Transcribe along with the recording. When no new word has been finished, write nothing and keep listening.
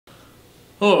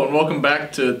Hello and welcome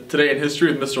back to Today in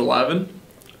History with Mr. Lavin.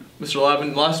 Mr.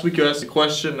 Lavin, last week you asked a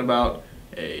question about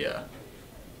a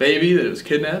baby that was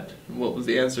kidnapped. What was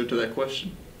the answer to that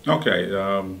question? Okay,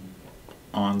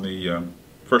 on the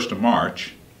 1st of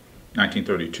March,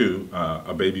 1932,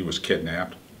 a baby was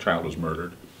kidnapped, a child was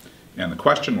murdered, and the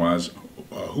question was,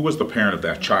 who was the parent of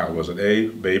that child? Was it A,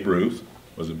 Babe Ruth?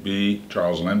 Was it B,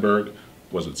 Charles Lindbergh?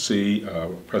 Was it C,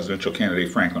 presidential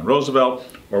candidate Franklin Roosevelt?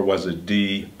 Or was it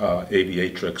D,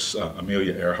 aviatrix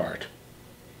Amelia Earhart?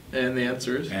 And the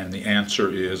answer is? And the answer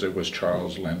is it was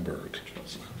Charles Lindbergh.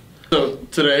 So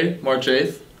today, March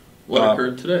 8th, what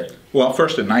occurred today? Well,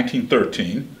 first in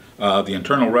 1913, the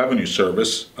Internal Revenue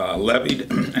Service levied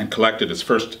and collected its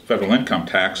first federal income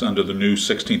tax under the new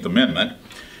 16th Amendment.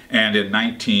 And in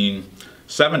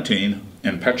 1917,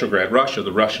 in Petrograd, Russia,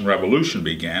 the Russian Revolution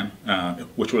began,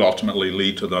 which would ultimately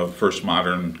lead to the first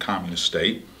modern communist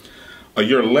state. A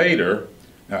year later,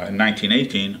 in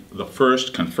 1918, the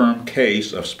first confirmed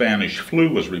case of Spanish flu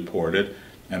was reported,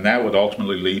 and that would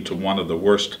ultimately lead to one of the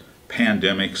worst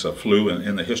pandemics of flu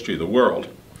in the history of the world.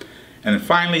 And then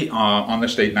finally, on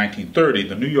this date, 1930,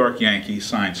 the New York Yankees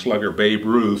signed slugger Babe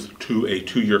Ruth to a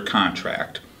 2-year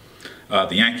contract.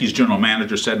 The Yankees general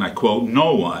manager said, and I quote,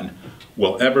 "No one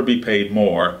will ever be paid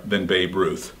more than Babe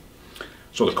Ruth."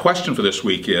 So the question for this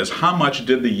week is, how much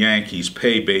did the Yankees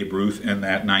pay Babe Ruth in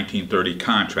that 1930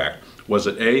 contract? Was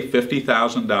it A,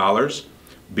 $50,000,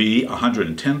 B,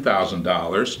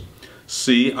 $110,000,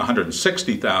 C,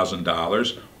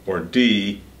 $160,000, or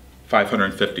D,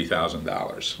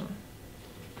 $550,000?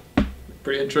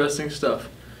 Pretty interesting stuff.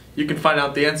 You can find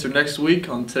out the answer next week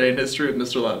on Today in History with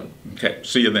Mr. Lavin. Okay,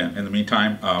 see you then. In the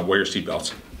meantime, wear your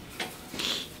seatbelts.